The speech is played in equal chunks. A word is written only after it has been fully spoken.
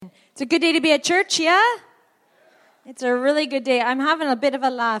It's a good day to be at church, yeah? It's a really good day. I'm having a bit of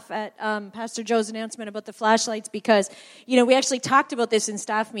a laugh at Pastor Joe's announcement about the flashlights because, we actually talked about this in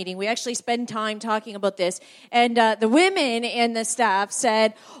staff meeting. We actually spend time talking about this. And the women in the staff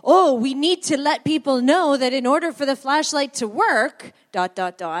said, we need to let people know that in order for the flashlight to work, ...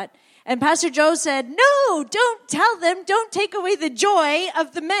 And Pastor Joe said, no, don't tell them. Don't take away the joy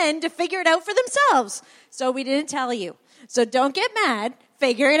of the men to figure it out for themselves. So we didn't tell you. So don't get mad.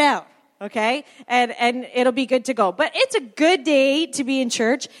 Figure it out. Okay? And it'll be good to go. But it's a good day to be in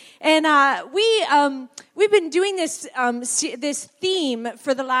church. And we've been doing this theme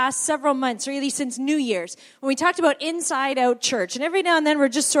for the last several months, really since New Year's, when we talked about inside out church. And every now and then we're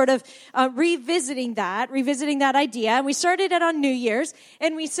just sort of revisiting that idea. And we started it on New Year's,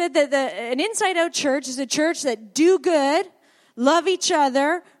 and we said that an inside out church is a church that do good, love each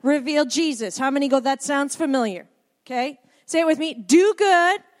other, reveal Jesus. How many go, that sounds familiar? Okay? Say it with me. Do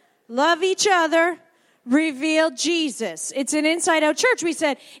good, love each other, reveal Jesus. It's an inside-out church. We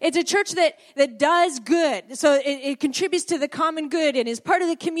said it's a church that does good. So it contributes to the common good and is part of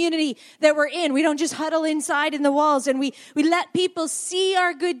the community that we're in. We don't just huddle inside in the walls, and we let people see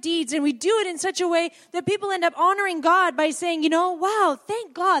our good deeds, and we do it in such a way that people end up honoring God by saying, wow,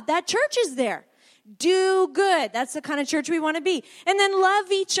 thank God that church is there. Do good. That's the kind of church we want to be. And then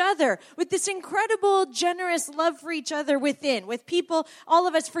love each other with this incredible, generous love for each other within, with people, all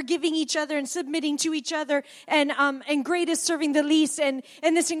of us forgiving each other and submitting to each other, and greatest serving the least, and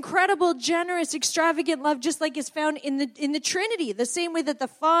this incredible, generous, extravagant love, just like is found in the Trinity. The same way that the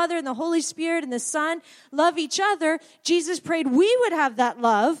Father and the Holy Spirit and the Son love each other, Jesus prayed we would have that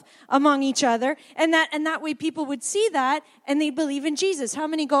love among each other, and that way people would see that and they believe in Jesus. How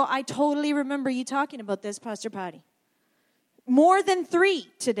many go, I totally remember you talking about this, Pastor Patty? More than 3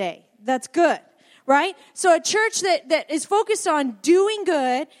 today. That's good, right? So a church that is focused on doing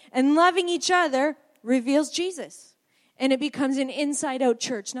good and loving each other reveals Jesus. And it becomes an inside-out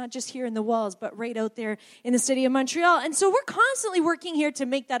church, not just here in the walls, but right out there in the city of Montreal. And so we're constantly working here to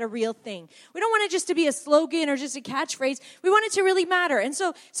make that a real thing. We don't want it just to be a slogan or just a catchphrase. We want it to really matter. And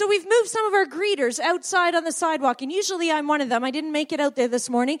so we've moved some of our greeters outside on the sidewalk. And usually I'm one of them. I didn't make it out there this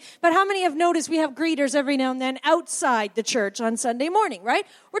morning. But how many have noticed we have greeters every now and then outside the church on Sunday morning, right?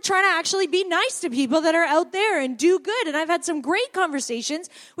 We're trying to actually be nice to people that are out there and do good. And I've had some great conversations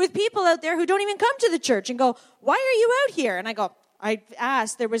with people out there who don't even come to the church and go, why are you out here? And I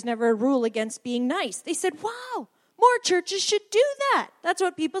asked, there was never a rule against being nice. They said, wow, more churches should do that. That's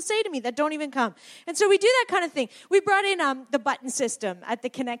what people say to me that don't even come. And so we do that kind of thing. We brought in the button system at the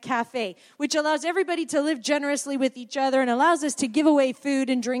Connect Cafe, which allows everybody to live generously with each other and allows us to give away food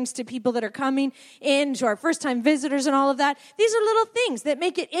and drinks to people that are coming in, to our first-time visitors and all of that. These are little things that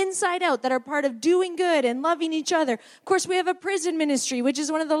make it inside out, that are part of doing good and loving each other. Of course, we have a prison ministry, which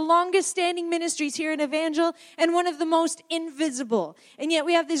is one of the longest-standing ministries here in Evangel and one of the most invisible. And yet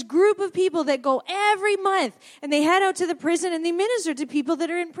we have this group of people that go every month, and they head out to the prison and they minister to people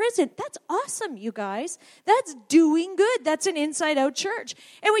that are in prison. That's awesome, you guys. That's doing good. That's an inside-out church.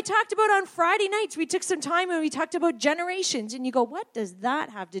 And we talked about on Friday nights, we took some time and we talked about generations. And you go, what does that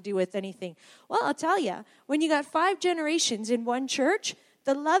have to do with anything? Well, I'll tell you, when you got 5 generations in one church,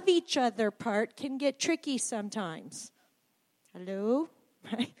 the love each other part can get tricky sometimes. Hello?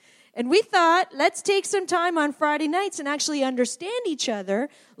 Right? And we thought, let's take some time on Friday nights and actually understand each other,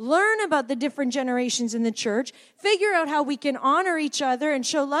 learn about the different generations in the church, figure out how we can honor each other and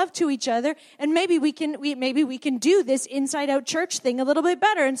show love to each other, and maybe we can do this inside-out church thing a little bit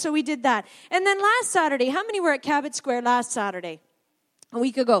better. And so we did that. And then last Saturday, how many were at Cabot Square last Saturday? A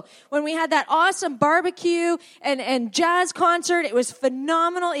week ago, when we had that awesome barbecue and jazz concert. It was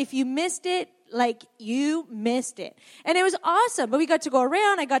phenomenal. If you missed it, you missed it. And it was awesome. But we got to go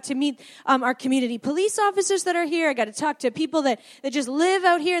around. I got to meet our community police officers that are here. I got to talk to people that just live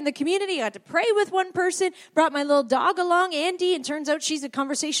out here in the community. I got to pray with one person. Brought my little dog along, Andy, and turns out she's a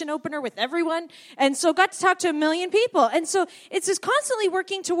conversation opener with everyone. And so got to talk to 1 million people. And so it's just constantly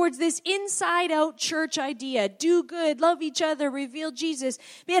working towards this inside-out church idea. Do good, love each other, reveal Jesus.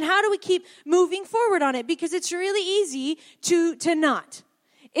 Man, how do we keep moving forward on it? Because it's really easy to not.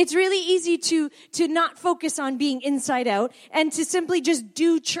 It's really easy to not focus on being inside out and to simply just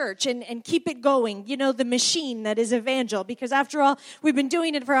do church and keep it going, the machine that is Evangel. Because after all, we've been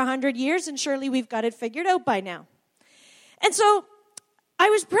doing it for 100 years and surely we've got it figured out by now. And so I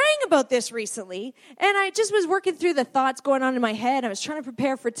was praying about this recently, and I just was working through the thoughts going on in my head. I was trying to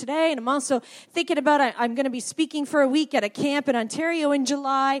prepare for today, and I'm also thinking about I'm going to be speaking for a week at a camp in Ontario in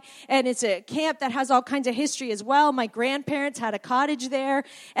July, and it's a camp that has all kinds of history as well. My grandparents had a cottage there,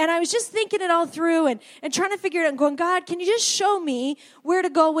 and I was just thinking it all through and trying to figure it out and going, God, can you just show me where to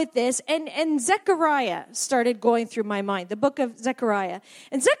go with this? And Zechariah started going through my mind, the book of Zechariah.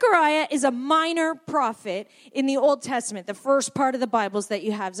 And Zechariah is a minor prophet in the Old Testament, the first part of the Bible that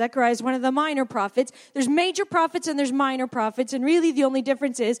you have. Zechariah is one of the minor prophets. There's major prophets and there's minor prophets, and really the only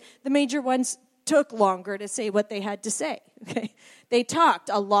difference is the major ones took longer to say what they had to say. Okay? They talked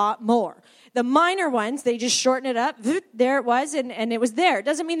a lot more. The minor ones, they just shorten it up. There it was, and it was there. It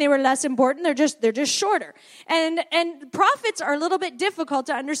doesn't mean they were less important. They're just shorter. And prophets are a little bit difficult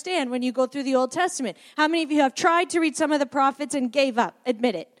to understand when you go through the Old Testament. How many of you have tried to read some of the prophets and gave up?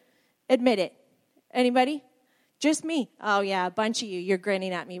 Admit it. Admit it. Anybody? Just me. Oh, yeah, a bunch of you. You're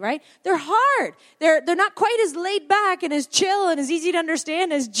grinning at me, right? They're hard. They're not quite as laid back and as chill and as easy to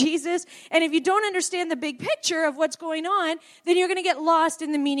understand as Jesus. And if you don't understand the big picture of what's going on, then you're going to get lost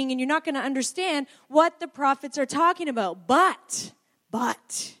in the meaning and you're not going to understand what the prophets are talking about. But,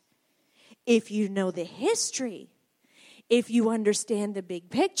 if you know the history, if you understand the big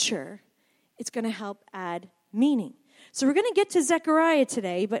picture, it's going to help add meaning. So we're going to get to Zechariah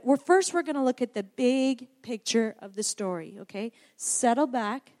today, but first we're going to look at the big picture of the story, okay? Settle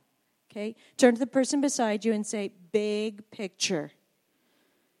back, okay? Turn to the person beside you and say, big picture.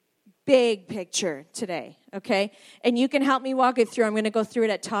 Big picture today, okay? And you can help me walk it through. I'm going to go through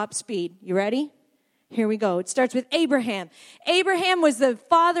it at top speed. You ready? Here we go. It starts with Abraham. Abraham was the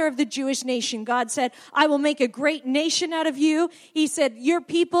father of the Jewish nation. God said, I will make a great nation out of you. He said, your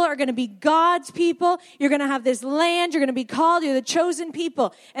people are going to be God's people. You're going to have this land. You're going to be called. You're the chosen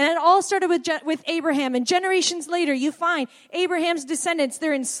people. And it all started with Abraham. And generations later, you find Abraham's descendants.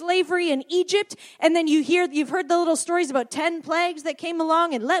 They're in slavery in Egypt. And then you've heard the little stories about 10 plagues that came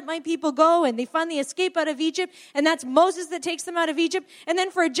along and let my people go. And they finally escape out of Egypt. And that's Moses that takes them out of Egypt. And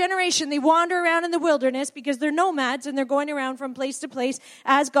then for a generation, they wander around in the wilderness because they're nomads and they're going around from place to place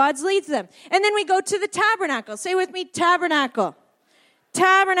as God leads them. And then we go to the tabernacle. Say with me, tabernacle.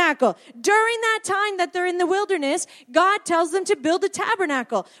 Tabernacle. During that time that they're in the wilderness, God tells them to build a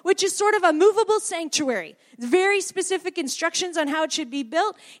tabernacle, which is sort of a movable sanctuary. Very specific instructions on how it should be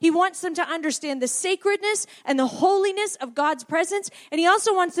built. He wants them to understand the sacredness and the holiness of God's presence. And he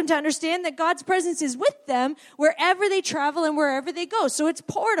also wants them to understand that God's presence is with them wherever they travel and wherever they go. So it's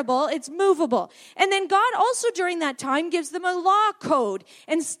portable, it's movable. And then God also during that time gives them a law code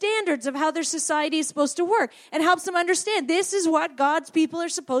and standards of how their society is supposed to work and helps them understand this is what God's people are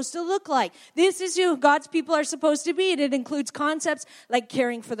supposed to look like. This is who God's people are supposed to be. And it includes concepts like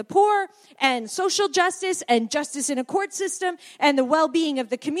caring for the poor and social justice and justice in a court system and the well-being of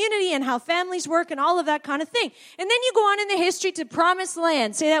the community and how families work and all of that kind of thing. And then you go on in the history to promised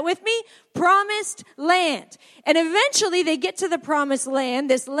land. Say that with me. Promised land. And eventually they get to the promised land,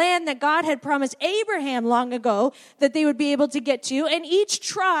 this land that God had promised Abraham long ago that they would be able to get to. And each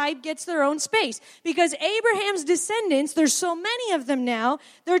tribe gets their own space because Abraham's descendants, there's so many of them now,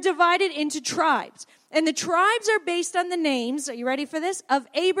 they're divided into tribes. And the tribes are based on the names, are you ready for this? Of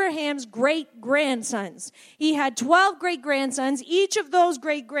Abraham's great-grandsons. He had 12 great-grandsons. Each of those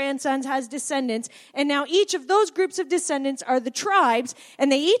great-grandsons has descendants. And now each of those groups of descendants are the tribes. And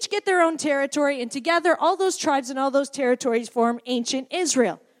they each get their own territory. And together, all those tribes and all those territories form ancient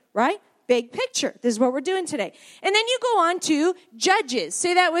Israel. Right? Big picture. This is what we're doing today. And then you go on to Judges.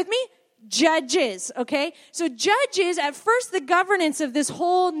 Say that with me. Judges, okay? So Judges, at first the governance of this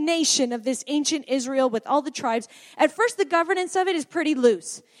whole nation, of this ancient Israel with all the tribes, at first the governance of it is pretty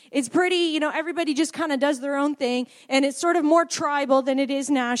loose. It's pretty, everybody just kind of does their own thing, and it's sort of more tribal than it is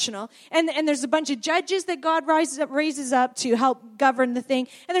national. And there's a bunch of judges that God raises up to help govern the thing.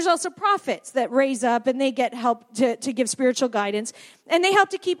 And there's also prophets that raise up, and they get help to give spiritual guidance. And they help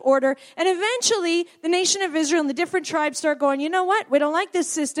to keep order. And eventually, the nation of Israel and the different tribes start going, you know what? We don't like this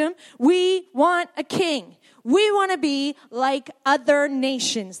system. We want a king. We want to be like other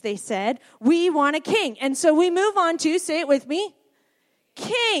nations, they said. We want a king. And so we move on to, say it with me,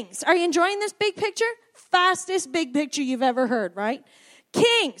 kings. Are you enjoying this big picture? Fastest big picture you've ever heard, right?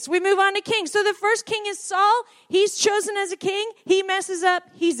 Kings. We move on to kings. So the first king is Saul. He's chosen as a king. He messes up.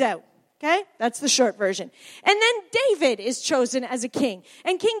 He's out. Okay? That's the short version. And then David is chosen as a king.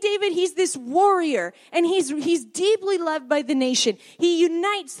 And King David, he's this warrior. And he's deeply loved by the nation. He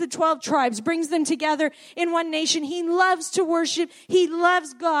unites the 12 tribes, brings them together in one nation. He loves to worship. He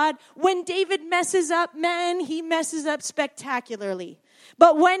loves God. When David messes up, man, he messes up spectacularly.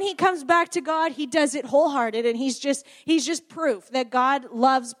 But when he comes back to God, he does it wholehearted, and he's just proof that God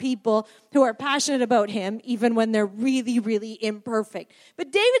loves people who are passionate about him, even when they're really, really imperfect.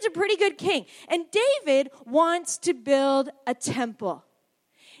 But David's a pretty good king, and David wants to build a temple.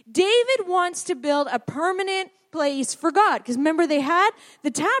 David wants to build a permanent place for God. Because remember, they had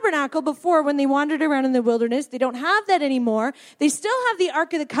the tabernacle before when they wandered around in the wilderness. They don't have that anymore. They still have the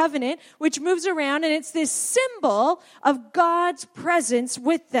Ark of the Covenant, which moves around, and it's this symbol of God's presence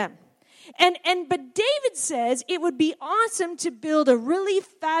with them. But David says it would be awesome to build a really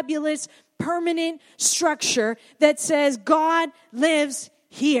fabulous, permanent structure that says God lives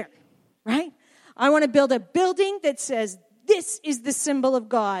here, right? I want to build a building that says this is the symbol of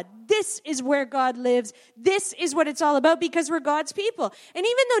God. This is where God lives. This is what it's all about, because we're God's people. And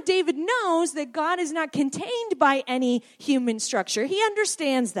even though David knows that God is not contained by any human structure, he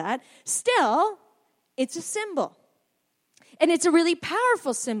understands that. Still, it's a symbol. And it's a really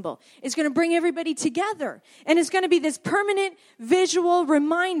powerful symbol. It's going to bring everybody together. And it's going to be this permanent visual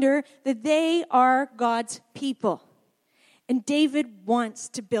reminder that they are God's people. And David wants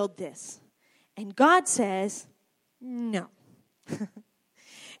to build this. And God says, no.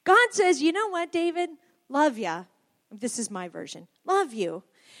 God says, you know what, David? Love ya. This is my version. Love you.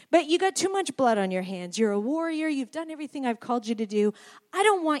 But you got too much blood on your hands. You're a warrior. You've done everything I've called you to do. I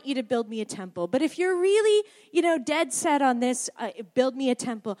don't want you to build me a temple. But if you're really, dead set on this, build me a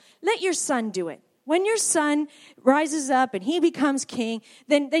temple, let your son do it. When your son rises up and he becomes king,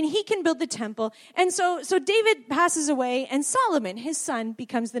 then he can build the temple. And so David passes away, and Solomon, his son,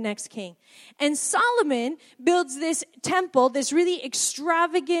 becomes the next king. And Solomon builds this temple, this really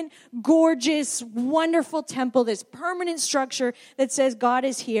extravagant, gorgeous, wonderful temple, this permanent structure that says God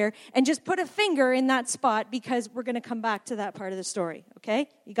is here. And just put a finger in that spot, because we're going to come back to that part of the story. Okay?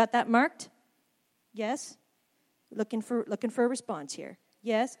 You got that marked? Yes? Looking for a response here.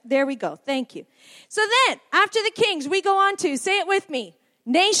 Yes, there we go. Thank you. So then, after the kings, we go on to, say it with me,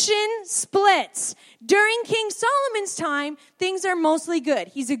 nation splits. During King Solomon's time, things are mostly good.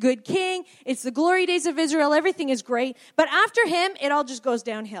 He's a good king. It's the glory days of Israel. Everything is great. But after him, it all just goes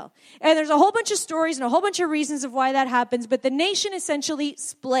downhill. And there's a whole bunch of stories and a whole bunch of reasons of why that happens. But the nation essentially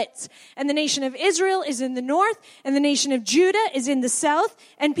splits. And the nation of Israel is in the north, and the nation of Judah is in the south.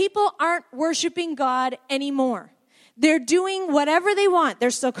 And people aren't worshiping God anymore. They're doing whatever they want. They're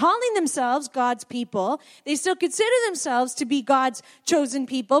still calling themselves God's people. They still consider themselves to be God's chosen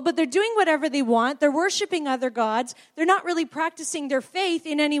people, but they're doing whatever they want. They're worshiping other gods. They're not really practicing their faith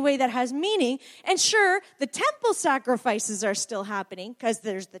in any way that has meaning. And sure, the temple sacrifices are still happening, because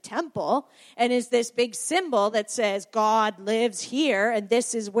there's the temple, and is this big symbol that says God lives here, and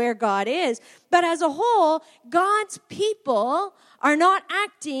this is where God is. But as a whole, God's people are not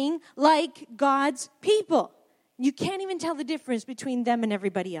acting like God's people. You can't even tell the difference between them and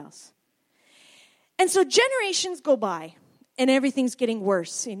everybody else. And so generations go by, and everything's getting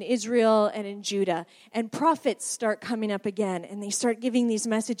worse in Israel and in Judah. And prophets start coming up again, and they start giving these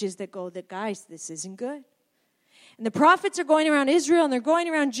messages that go, that guys, this isn't good. And the prophets are going around Israel, and they're going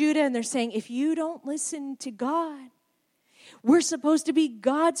around Judah, and they're saying, if you don't listen to God, we're supposed to be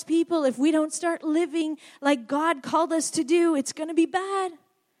God's people. If we don't start living like God called us to do, it's going to be bad.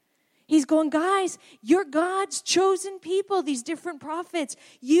 He's going, guys, you're God's chosen people, these different prophets.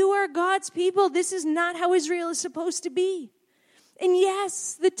 You are God's people. This is not how Israel is supposed to be. And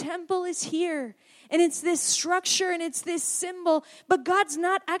yes, the temple is here. And it's this structure and it's this symbol. But God's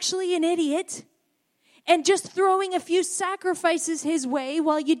not actually an idiot. And just throwing a few sacrifices his way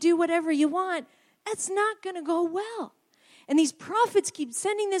while you do whatever you want, that's not going to go well. And these prophets keep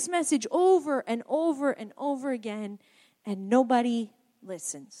sending this message over and over and over again. And nobody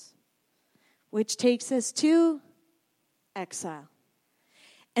listens. Which takes us to exile.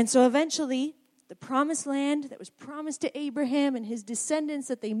 And so eventually, the promised land that was promised to Abraham and his descendants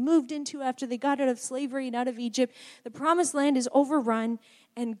that they moved into after they got out of slavery and out of Egypt, the promised land is overrun,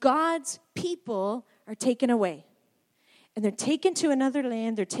 and God's people are taken away. And they're taken to another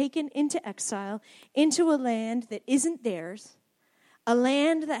land. They're taken into exile, into a land that isn't theirs, a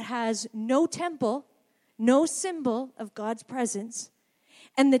land that has no temple, no symbol of God's presence.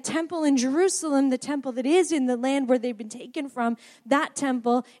 And the temple in Jerusalem, the temple that is in the land where they've been taken from, that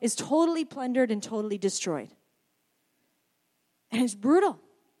temple is totally plundered and totally destroyed. And it's brutal.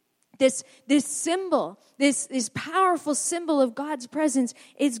 This symbol, this powerful symbol of God's presence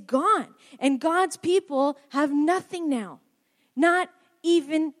is gone. And God's people have nothing now. Not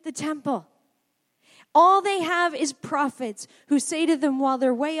even the temple. All they have is prophets who say to them while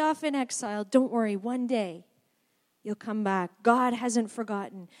they're way off in exile, don't worry, one day you'll come back. God hasn't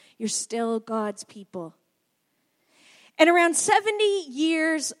forgotten. You're still God's people. And around 70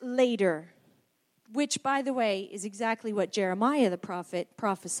 years later, which, by the way, is exactly what Jeremiah the prophet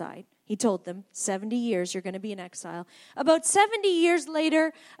prophesied. He told them, 70 years, you're going to be in exile. About 70 years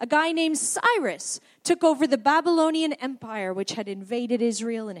later, a guy named Cyrus took over the Babylonian Empire, which had invaded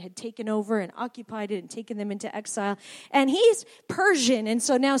Israel and had taken over and occupied it and taken them into exile. And he's Persian. And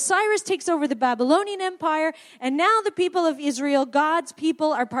so now Cyrus takes over the Babylonian Empire. And now the people of Israel, God's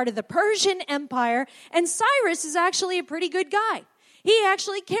people, are part of the Persian Empire. And Cyrus is actually a pretty good guy. He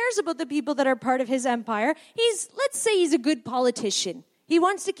actually cares about the people that are part of his empire. Let's say he's a good politician. He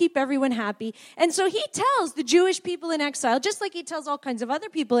wants to keep everyone happy. And so he tells the Jewish people in exile, just like he tells all kinds of other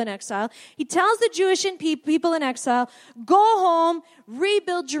people in exile, he tells the Jewish people in exile, go home,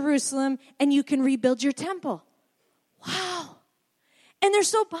 rebuild Jerusalem, and you can rebuild your temple. Wow. And they're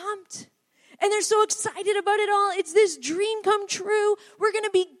so pumped. And they're so excited about it all. It's this dream come true. We're going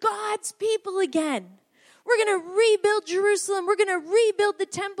to be God's people again. We're going to rebuild Jerusalem. We're going to rebuild the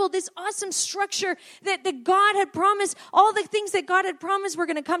temple, this awesome structure that God had promised. All the things that God had promised were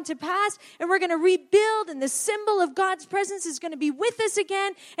going to come to pass, and we're going to rebuild, and the symbol of God's presence is going to be with us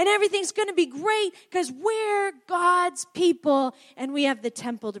again, and everything's going to be great because we're God's people, and we have the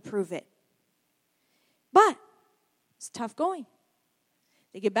temple to prove it. But it's tough going.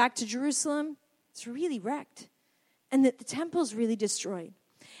 They get back to Jerusalem. It's really wrecked, and the temple's really destroyed.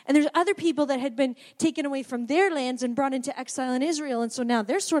 And there's other people that had been taken away from their lands and brought into exile in Israel. And so now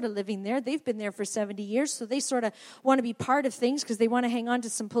they're sort of living there. They've been there for 70 years. So they sort of want to be part of things because they want to hang on to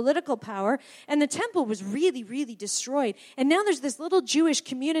some political power. And the temple was really, really destroyed. And now there's this little Jewish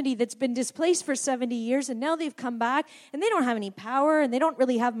community that's been displaced for 70 years. And now they've come back and they don't have any power and they don't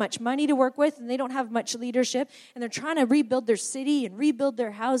really have much money to work with. And they don't have much leadership. And they're trying to rebuild their city and rebuild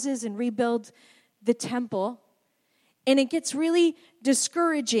their houses and rebuild the temple. And it gets really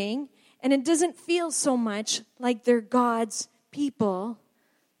discouraging, and it doesn't feel so much like they're God's people.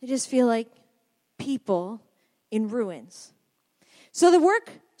 They just feel like people in ruins. So the work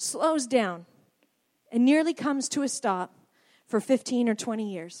slows down and nearly comes to a stop for 15 or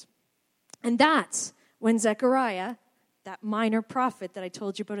 20 years. And that's when Zechariah, that minor prophet that I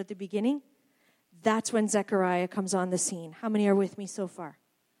told you about at the beginning, that's when Zechariah comes on the scene. How many are with me so far?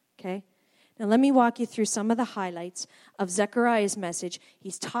 Okay. Now, let me walk you through some of the highlights of Zechariah's message.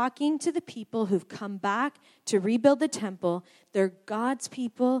 He's talking to the people who've come back to rebuild the temple. They're God's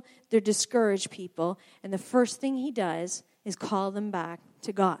people. They're discouraged people. And the first thing he does is call them back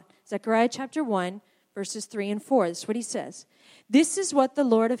to God. Zechariah chapter 1, verses 3 and 4. This is what he says. This is what the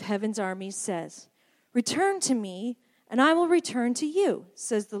Lord of heaven's armies says. Return to me, and I will return to you,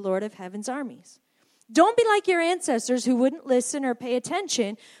 says the Lord of heaven's armies. Don't be like your ancestors who wouldn't listen or pay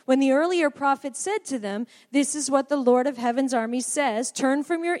attention when the earlier prophets said to them, this is what the Lord of heaven's armies says, turn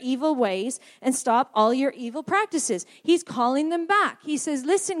from your evil ways and stop all your evil practices. He's calling them back. He says,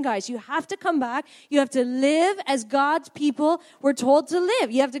 listen, guys, you have to come back. You have to live as God's people were told to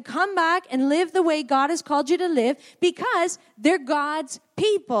live. You have to come back and live the way God has called you to live because they're God's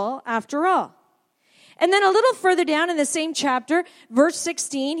people after all. And then a little further down in the same chapter, verse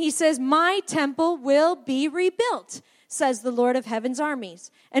 16, he says, my temple will be rebuilt, says the Lord of heaven's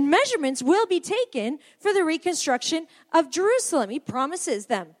armies. And measurements will be taken for the reconstruction of Jerusalem. He promises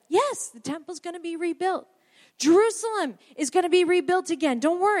them, yes, the temple's going to be rebuilt. Jerusalem is going to be rebuilt again.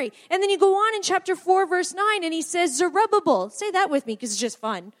 Don't worry. And then you go on in chapter 4, verse 9, and he says, Zerubbabel. Say that with me because it's just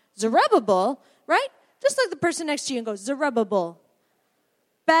fun. Zerubbabel, right? Just look at the person next to you and go, Zerubbabel.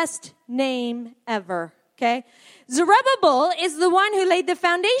 Best name ever, okay? Zerubbabel is the one who laid the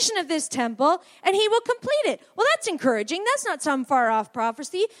foundation of this temple, and he will complete it. Well, that's encouraging. That's not some far-off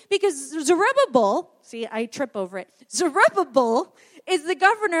prophecy, because Zerubbabel, see, I trip over it. Zerubbabel is the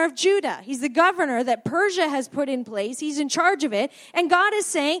governor of Judah. He's the governor that Persia has put in place. He's in charge of it, and God is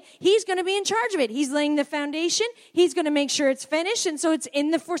saying he's going to be in charge of it. He's laying the foundation. He's going to make sure it's finished, and so it's in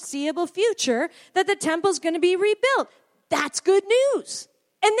the foreseeable future that the temple's going to be rebuilt. That's good news.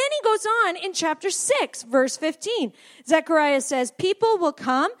 And then he goes on in chapter 6, verse 15. Zechariah says, people will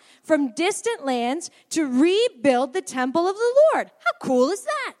come from distant lands to rebuild the temple of the Lord. How cool is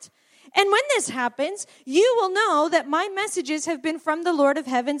that? And when this happens, you will know that my messages have been from the Lord of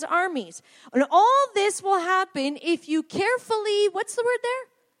heaven's armies. And all this will happen if you carefully, what's the word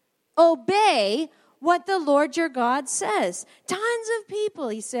there? Obey what the Lord your God says. Tons of people,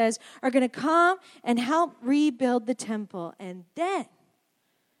 he says, are going to come and help rebuild the temple. And then,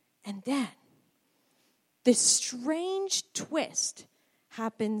 this strange twist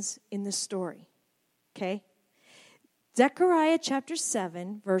happens in the story, okay? Zechariah chapter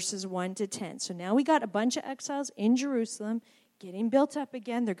 7, verses 1 to 10. So now we got a bunch of exiles in Jerusalem, getting built up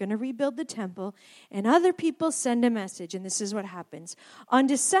again. They're going to rebuild the temple. And other people send a message, and this is what happens. On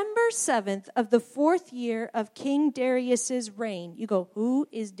December 7th of the 4th year of King Darius's reign, you go, who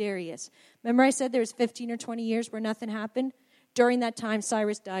is Darius? Remember I said there was 15 or 20 years where nothing happened? During that time,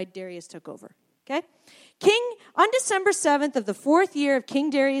 Cyrus died, Darius took over. Okay? On December 7th of the 4th year of King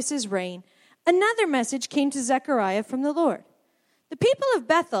Darius's reign, another message came to Zechariah from the Lord. The people of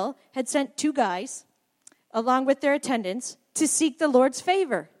Bethel had sent 2 guys, along with their attendants, to seek the Lord's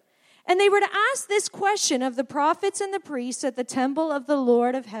favor. And they were to ask this question of the prophets and the priests at the temple of the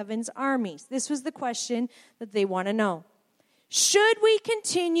Lord of heaven's armies. This was the question that they want to know. Should we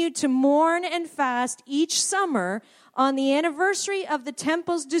continue to mourn and fast each summer on the anniversary of the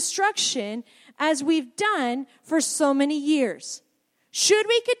temple's destruction as we've done for so many years? Should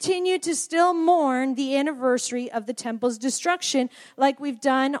we continue to still mourn the anniversary of the temple's destruction like we've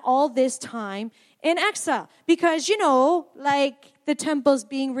done all this time in exile? Because, the temple's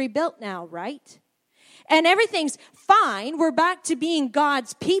being rebuilt now, right? And everything's fine. We're back to being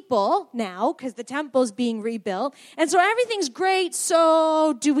God's people now because the temple's being rebuilt. And so everything's great.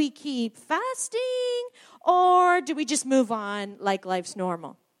 So do we keep fasting or do we just move on like life's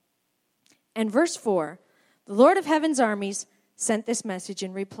normal? And verse 4, the Lord of heaven's armies sent this message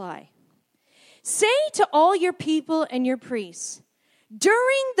in reply. Say to all your people and your priests,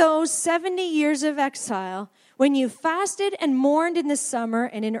 during those 70 years of exile, when you fasted and mourned in the summer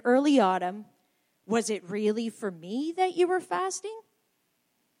and in early autumn, was it really for me that you were fasting?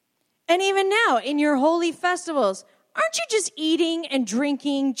 And even now, in your holy festivals, aren't you just eating and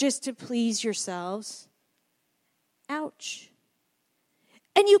drinking just to please yourselves? Ouch.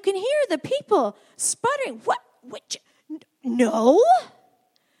 And you can hear the people sputtering. What? No?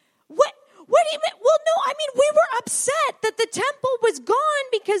 What do you mean? Well, no, I mean, we were upset that the temple was gone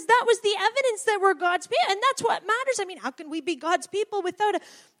because that was the evidence that we're God's people, and that's what matters. I mean, how can we be God's people without a...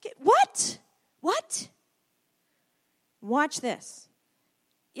 What? Watch this.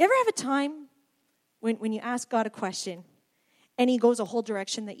 You ever have a time when you ask God a question and he goes a whole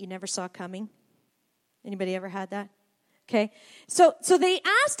direction that you never saw coming? Anybody ever had that? Okay, so they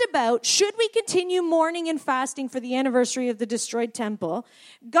asked about, should we continue mourning and fasting for the anniversary of the destroyed temple?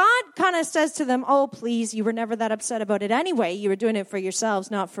 God kind of says to them, oh, please, you were never that upset about it anyway. You were doing it for yourselves,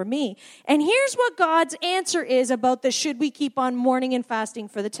 not for me. And here's what God's answer is about the should we keep on mourning and fasting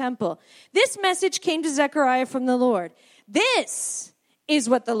for the temple. This message came to Zechariah from the Lord. This is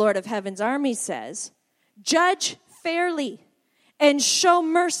what the Lord of heaven's army says. Judge fairly and show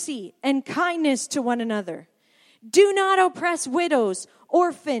mercy and kindness to one another. Do not oppress widows,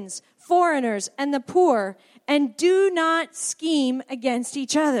 orphans, foreigners, and the poor, and do not scheme against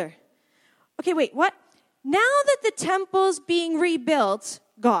each other. Okay, wait, what? Now that the temple's being rebuilt,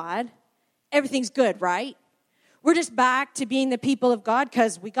 God, everything's good, right? We're just back to being the people of God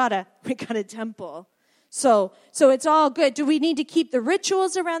because we got a temple. So it's all good. Do we need to keep the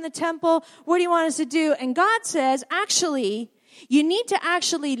rituals around the temple? What do you want us to do? And God says, actually, you need to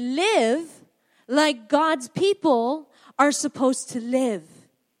actually live like God's people are supposed to live.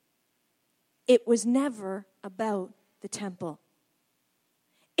 It was never about the temple.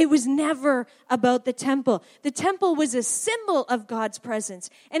 It was never about the temple. The temple was a symbol of God's presence,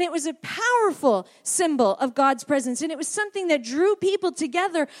 and it was a powerful symbol of God's presence, and it was something that drew people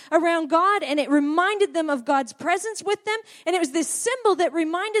together around God, and it reminded them of God's presence with them, and it was this symbol that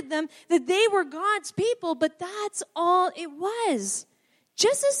reminded them that they were God's people, but that's all it was.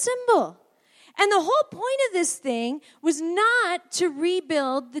 Just a symbol. And the whole point of this thing was not to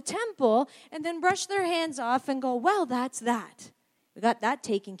rebuild the temple and then brush their hands off and go, well, that's that. We got that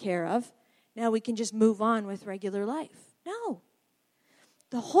taken care of. Now we can just move on with regular life. No.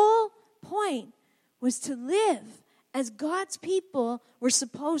 The whole point was to live as God's people were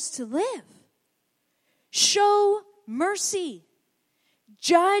supposed to live. Show mercy.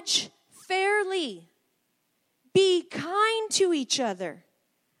 Judge fairly. Be kind to each other.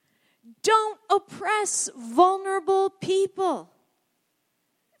 Don't oppress vulnerable people.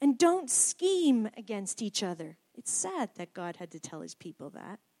 And don't scheme against each other. It's sad that God had to tell his people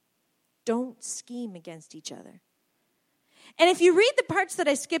that. Don't scheme against each other. And if you read the parts that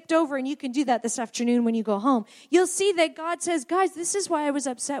I skipped over, and you can do that this afternoon when you go home, you'll see that God says, guys, this is why I was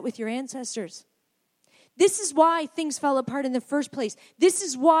upset with your ancestors. This is why things fell apart in the first place. This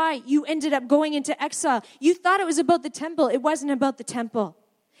is why you ended up going into exile. You thought it was about the temple. It wasn't about the temple.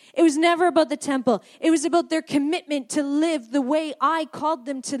 It was never about the temple. It was about their commitment to live the way I called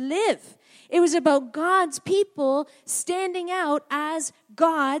them to live. It was about God's people standing out as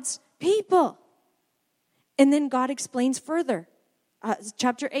God's people. And then God explains further.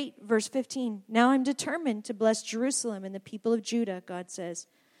 chapter 8, verse 15. Now I'm determined to bless Jerusalem and the people of Judah, God says.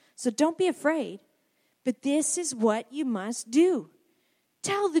 So don't be afraid, but this is what you must do.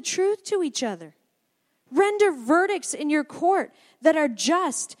 Tell the truth to each other. Render verdicts in your court that are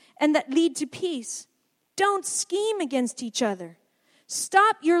just and that lead to peace. Don't scheme against each other.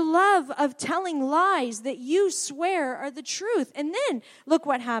 Stop your love of telling lies that you swear are the truth. And then look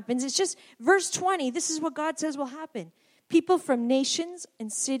what happens. It's just verse 20. This is what God says will happen. People from nations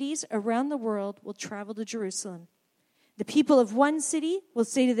and cities around the world will travel to Jerusalem. The people of one city will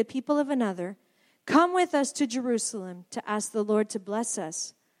say to the people of another, come with us to Jerusalem to ask the Lord to bless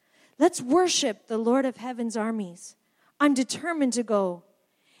us. Let's worship the Lord of heaven's armies. I'm determined to go.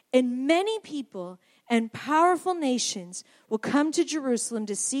 And many people and powerful nations will come to Jerusalem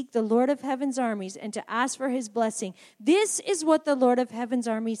to seek the Lord of heaven's armies and to ask for his blessing. This is what the Lord of heaven's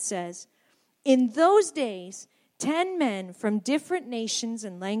armies says. In those days, 10 men from different nations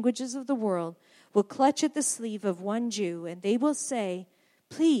and languages of the world will clutch at the sleeve of one Jew, and they will say,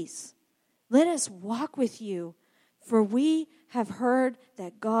 please, let us walk with you, for we have heard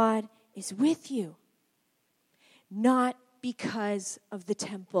that God is with you. Not because of the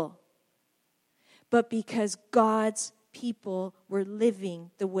temple, but because God's people were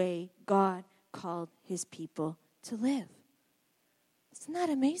living the way God called his people to live. Isn't that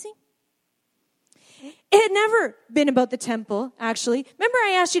amazing? It had never been about the temple, actually. Remember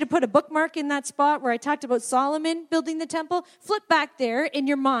I asked you to put a bookmark in that spot where I talked about Solomon building the temple? Flip back there in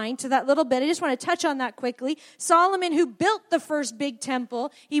your mind to that little bit. I just want to touch on that quickly. Solomon, who built the first big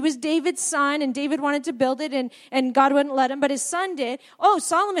temple, he was David's son, and David wanted to build it, and God wouldn't let him, but his son did. Oh,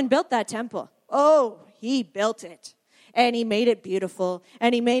 Solomon built that temple. Oh, he built it. And he made it beautiful,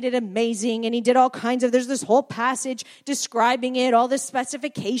 and he made it amazing, and he did all kinds of, there's this whole passage describing it, all the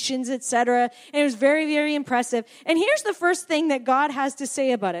specifications, etc. And it was very, very impressive. And here's the first thing that God has to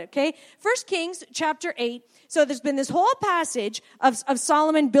say about it, okay? 1 Kings chapter 8. So there's been this whole passage of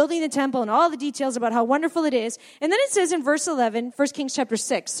Solomon building the temple and all the details about how wonderful it is. And then it says in verse 11, 1 Kings chapter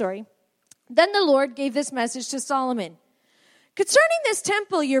 6, Then the Lord gave this message to Solomon. Concerning this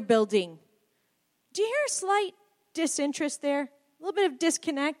temple you're building, do you hear a slight disinterest there? A little bit of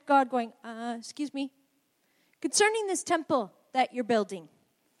disconnect. God going, excuse me. Concerning this temple that you're building,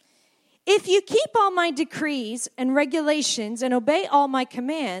 if you keep all my decrees and regulations and obey all my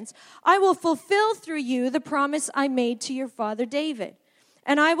commands, I will fulfill through you the promise I made to your father David.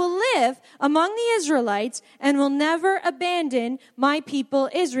 And I will live among the Israelites and will never abandon my people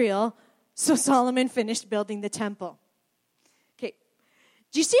Israel. So Solomon finished building the temple.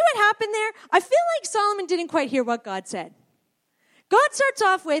 Do you see what happened there? I feel like Solomon didn't quite hear what God said. God starts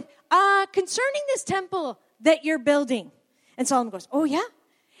off with, concerning this temple that you're building. And Solomon goes, oh yeah?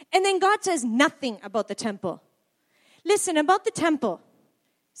 And then God says nothing about the temple. Listen, about the temple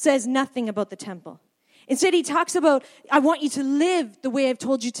says nothing about the temple. Instead, he talks about, I want you to live the way I've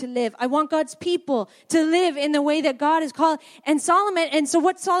told you to live. I want God's people to live in the way that God has called. And so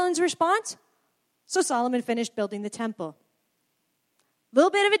what's Solomon's response? So Solomon finished building the temple. Little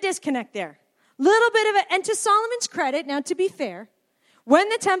bit of a disconnect there. And to Solomon's credit, now to be fair, when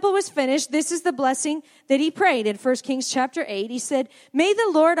the temple was finished, this is the blessing that he prayed in 1 Kings chapter 8. He said, may the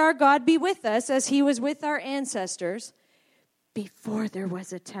Lord our God be with us as he was with our ancestors before there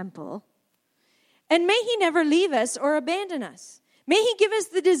was a temple. And may he never leave us or abandon us. May he give us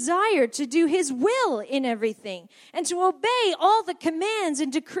the desire to do his will in everything and to obey all the commands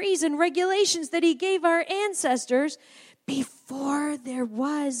and decrees and regulations that he gave our ancestors before there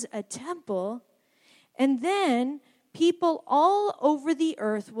was a temple. And then people all over the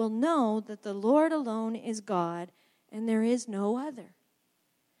earth will know that the Lord alone is God and there is no other.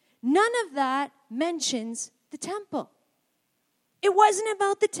 None of that mentions the temple. It wasn't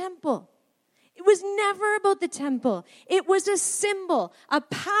about the temple. It was never about the temple. It was a symbol, a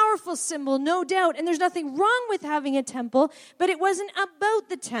powerful symbol, no doubt. And there's nothing wrong with having a temple, but it wasn't about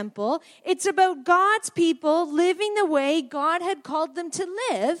the temple. It's about God's people living the way God had called them to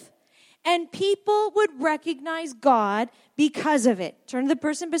live, and people would recognize God because of it. Turn to the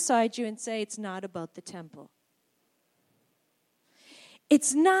person beside you and say, it's not about the temple.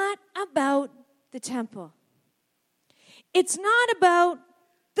 It's not about the temple. It's not about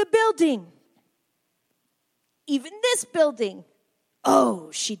the building. Even this building.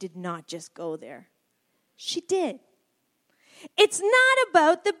 Oh, she did not just go there. She did. It's not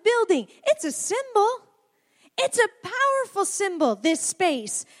about the building. It's a symbol. It's a powerful symbol, this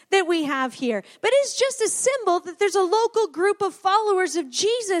space that we have here. But it's just a symbol that there's a local group of followers of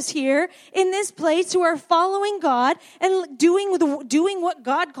Jesus here in this place who are following God and doing what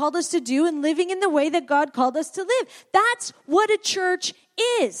God called us to do and living in the way that God called us to live. That's what a church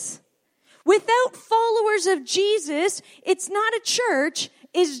is. Without followers of Jesus, it's not a church,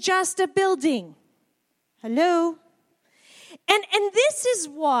 it's just a building. Hello? And this is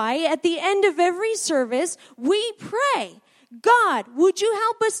why at the end of every service, we pray, God, would you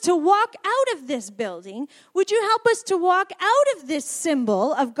help us to walk out of this building? Would you help us to walk out of this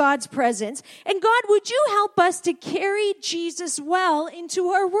symbol of God's presence? And God, would you help us to carry Jesus well into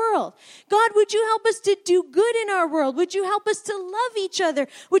our world? God, would you help us to do good in our world? Would you help us to love each other?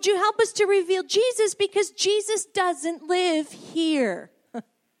 Would you help us to reveal Jesus? Because Jesus doesn't live here.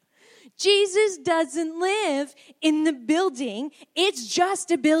 Jesus doesn't live in the building. It's just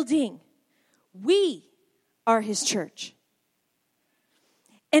a building. We are his church.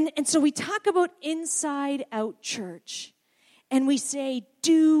 And so we talk about inside out church. And we say,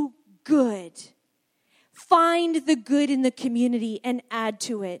 do good. Find the good in the community and add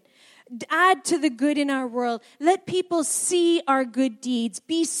to it. Add to the good in our world. Let people see our good deeds.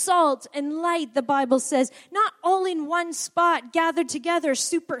 Be salt and light, the Bible says. Not all in one spot, gathered together,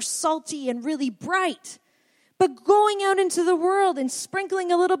 super salty and really bright. But going out into the world and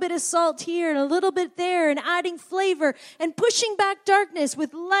sprinkling a little bit of salt here and a little bit there and adding flavor and pushing back darkness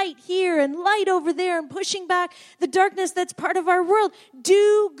with light here and light over there and pushing back the darkness that's part of our world.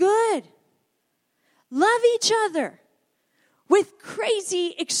 Do good. Love each other. With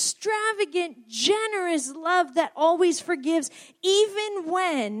crazy, extravagant, generous love that always forgives, even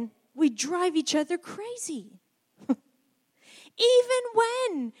when we drive each other crazy. Even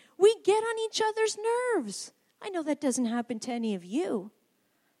when we get on each other's nerves. I know that doesn't happen to any of you.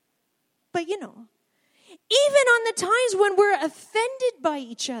 But even on the times when we're offended by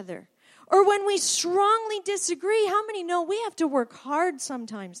each other, or when we strongly disagree, how many know we have to work hard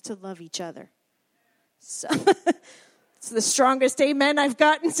sometimes to love each other? So... It's the strongest amen I've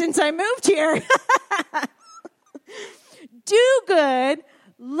gotten since I moved here. Do good,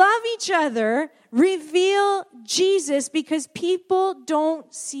 love each other, reveal Jesus, because people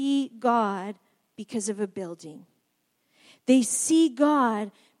don't see God because of a building. They see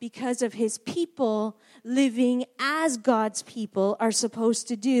God because of his people living as God's people are supposed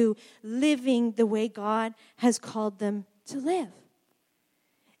to do, living the way God has called them to live.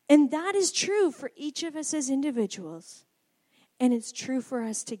 And that is true for each of us as individuals. And it's true for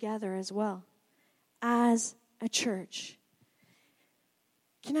us together as well, as a church.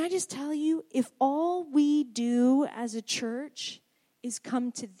 Can I just tell you, if all we do as a church is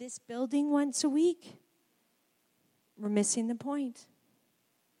come to this building once a week, we're missing the point.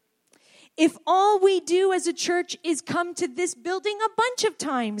 If all we do as a church is come to this building a bunch of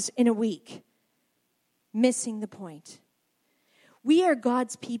times in a week, missing the point. We are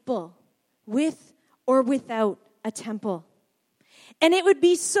God's people, with or without a temple. And it would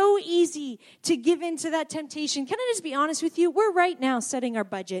be so easy to give in to that temptation. Can I just be honest with you? We're right now setting our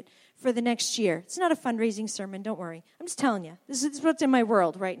budget for the next year. It's not a fundraising sermon, don't worry. I'm just telling you. This is what's in my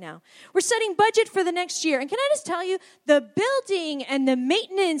world right now. We're setting budget for the next year. And can I just tell you, the building and the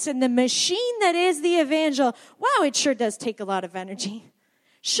maintenance and the machine that is the evangel, wow, it sure does take a lot of energy.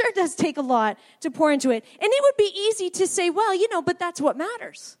 Sure does take a lot to pour into it. And it would be easy to say, well, but that's what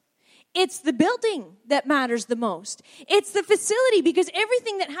matters. It's the building that matters the most. It's the facility, because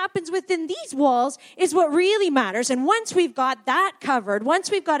everything that happens within these walls is what really matters. And once we've got that covered,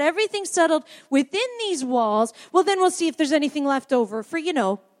 once we've got everything settled within these walls, well, then we'll see if there's anything left over for,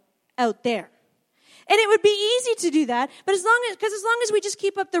 out there. And it would be easy to do that, but as long as we just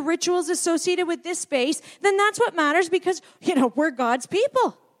keep up the rituals associated with this space, then that's what matters, because, we're God's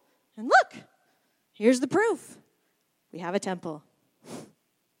people. And look, here's the proof. We have a temple.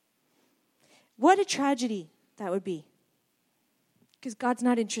 What a tragedy that would be. Because God's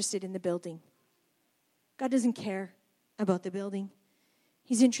not interested in the building. God doesn't care about the building.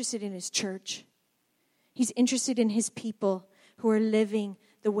 He's interested in his church. He's interested in his people who are living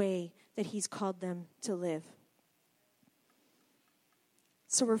the way that he's called them to live.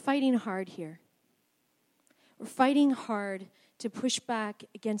 So we're fighting hard here. We're fighting hard to push back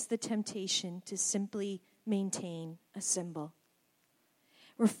against the temptation to simply maintain a symbol.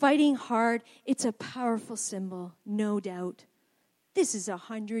 We're fighting hard. It's a powerful symbol, no doubt. This is a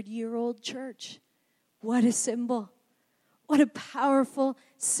 100-year-old church. What a symbol. What a powerful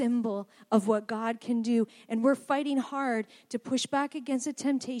symbol of what God can do. And we're fighting hard to push back against a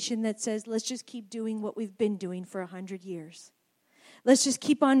temptation that says, let's just keep doing what we've been doing for 100 years. Let's just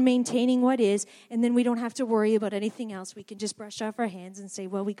keep on maintaining what is, and then we don't have to worry about anything else. We can just brush off our hands and say,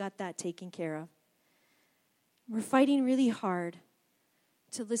 well, we got that taken care of. We're fighting really hard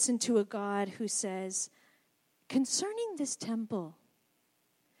to listen to a God who says, concerning this temple,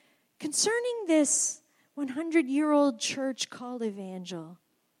 concerning this 100-year-old church called Evangel,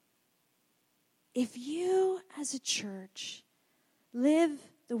 if you as a church live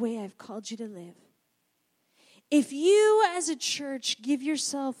the way I've called you to live, if you as a church give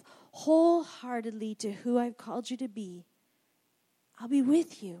yourself wholeheartedly to who I've called you to be, I'll be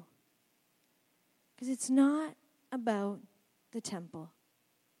with you. Because it's not about the temple.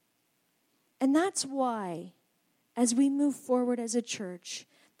 And that's why, as we move forward as a church,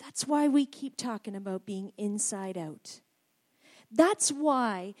 that's why we keep talking about being inside out. That's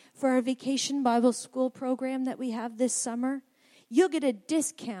why, for our Vacation Bible School program that we have this summer, you'll get a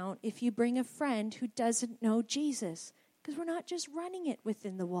discount if you bring a friend who doesn't know Jesus. Because we're not just running it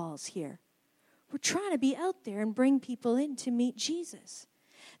within the walls here. We're trying to be out there and bring people in to meet Jesus.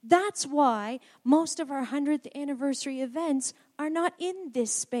 That's why most of our 100th anniversary events are not in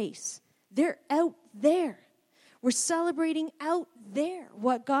this space. They're out there. We're celebrating out there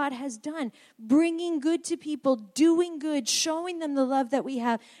what God has done, bringing good to people, doing good, showing them the love that we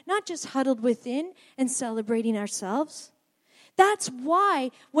have, not just huddled within and celebrating ourselves. That's why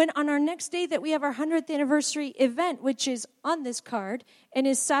when on our next day that we have our 100th anniversary event, which is on this card and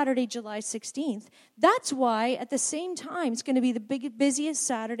is Saturday, July 16th, that's why at the same time it's going to be the busiest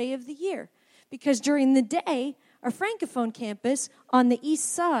Saturday of the year. Because during the day, our Francophone campus on the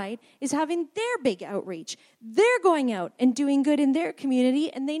east side is having their big outreach. They're going out and doing good in their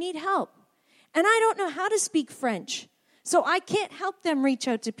community, and they need help. And I don't know how to speak French, so I can't help them reach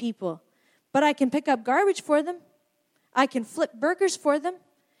out to people. But I can pick up garbage for them. I can flip burgers for them.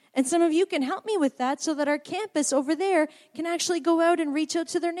 And some of you can help me with that so that our campus over there can actually go out and reach out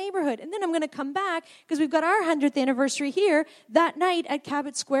to their neighborhood. And then I'm going to come back because we've got our 100th anniversary here that night at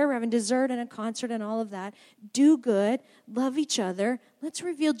Cabot Square. We're having dessert and a concert and all of that. Do good. Love each other. Let's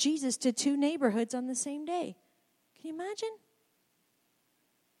reveal Jesus to 2 neighborhoods on the same day. Can you imagine?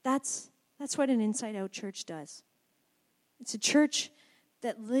 That's what an inside-out church does. It's a church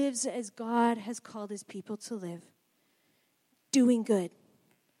that lives as God has called his people to live. Doing good.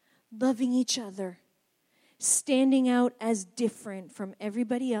 Loving each other, standing out as different from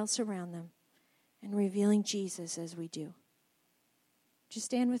everybody else around them, and revealing Jesus as we do. Would you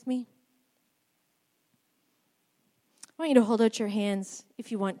stand with me? I want you to hold out your hands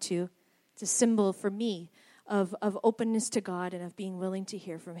if you want to. It's a symbol for me of openness to God and of being willing to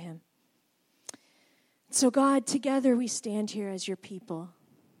hear from him. So God, together we stand here as your people.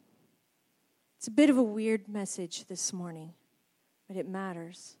 It's a bit of a weird message this morning, but it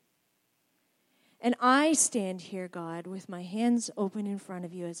matters. And I stand here, God, with my hands open in front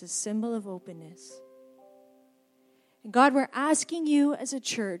of you as a symbol of openness. And God, we're asking you as a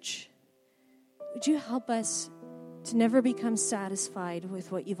church, would you help us to never become satisfied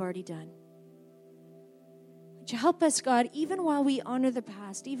with what you've already done? Would you help us, God, even while we honor the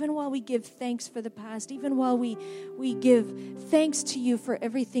past, even while we give thanks for the past, even while we give thanks to you for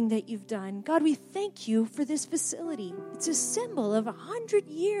everything that you've done. God, we thank you for this facility. It's a symbol of 100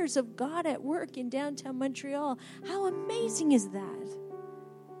 years of God at work in downtown Montreal. How amazing is that?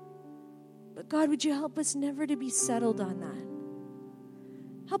 But God, would you help us never to be settled on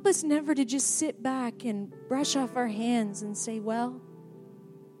that? Help us never to just sit back and brush off our hands and say, well,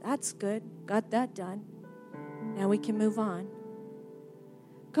 that's good. Got that done. Now we can move on.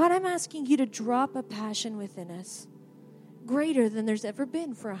 God, I'm asking you to drop a passion within us greater than there's ever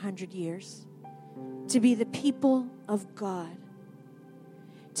been for 100 years. To be the people of God.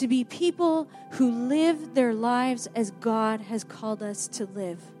 To be people who live their lives as God has called us to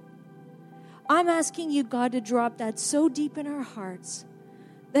live. I'm asking you, God, to drop that so deep in our hearts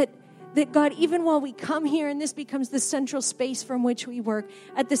that God, even while we come here and this becomes the central space from which we work,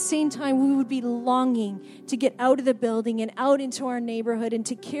 at the same time we would be longing to get out of the building and out into our neighborhood and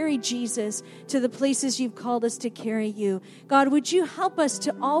to carry Jesus to the places you've called us to carry you. God, would you help us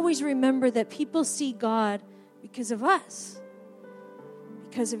to always remember that people see God because of us,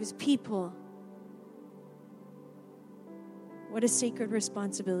 because of his people. What a sacred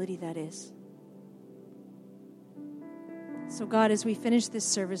responsibility that is. So God, as we finish this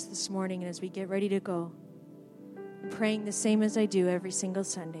service this morning and as we get ready to go, I'm praying the same as I do every single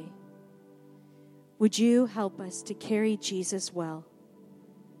Sunday. Would you help us to carry Jesus well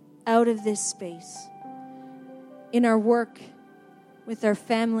out of this space, in our work, with our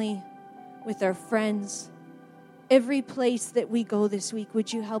family, with our friends, every place that we go this week,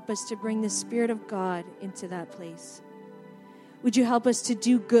 would you help us to bring the Spirit of God into that place? Would you help us to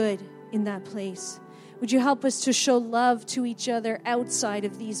do good in that place? Would you help us to show love to each other outside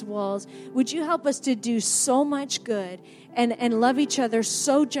of these walls? Would you help us to do so much good and love each other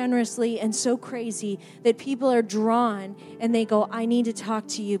so generously and so crazy that people are drawn and they go, I need to talk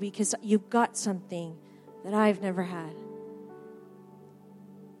to you because you've got something that I've never had.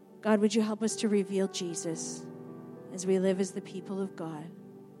 God, would you help us to reveal Jesus as we live as the people of God?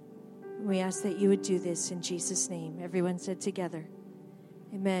 We ask that you would do this in Jesus' name. Everyone said together,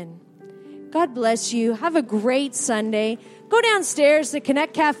 amen. God bless you. Have a great Sunday. Go downstairs. The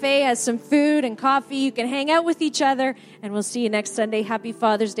Connect Cafe has some food and coffee. You can hang out with each other, and we'll see you next Sunday. Happy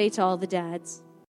Father's Day to all the dads.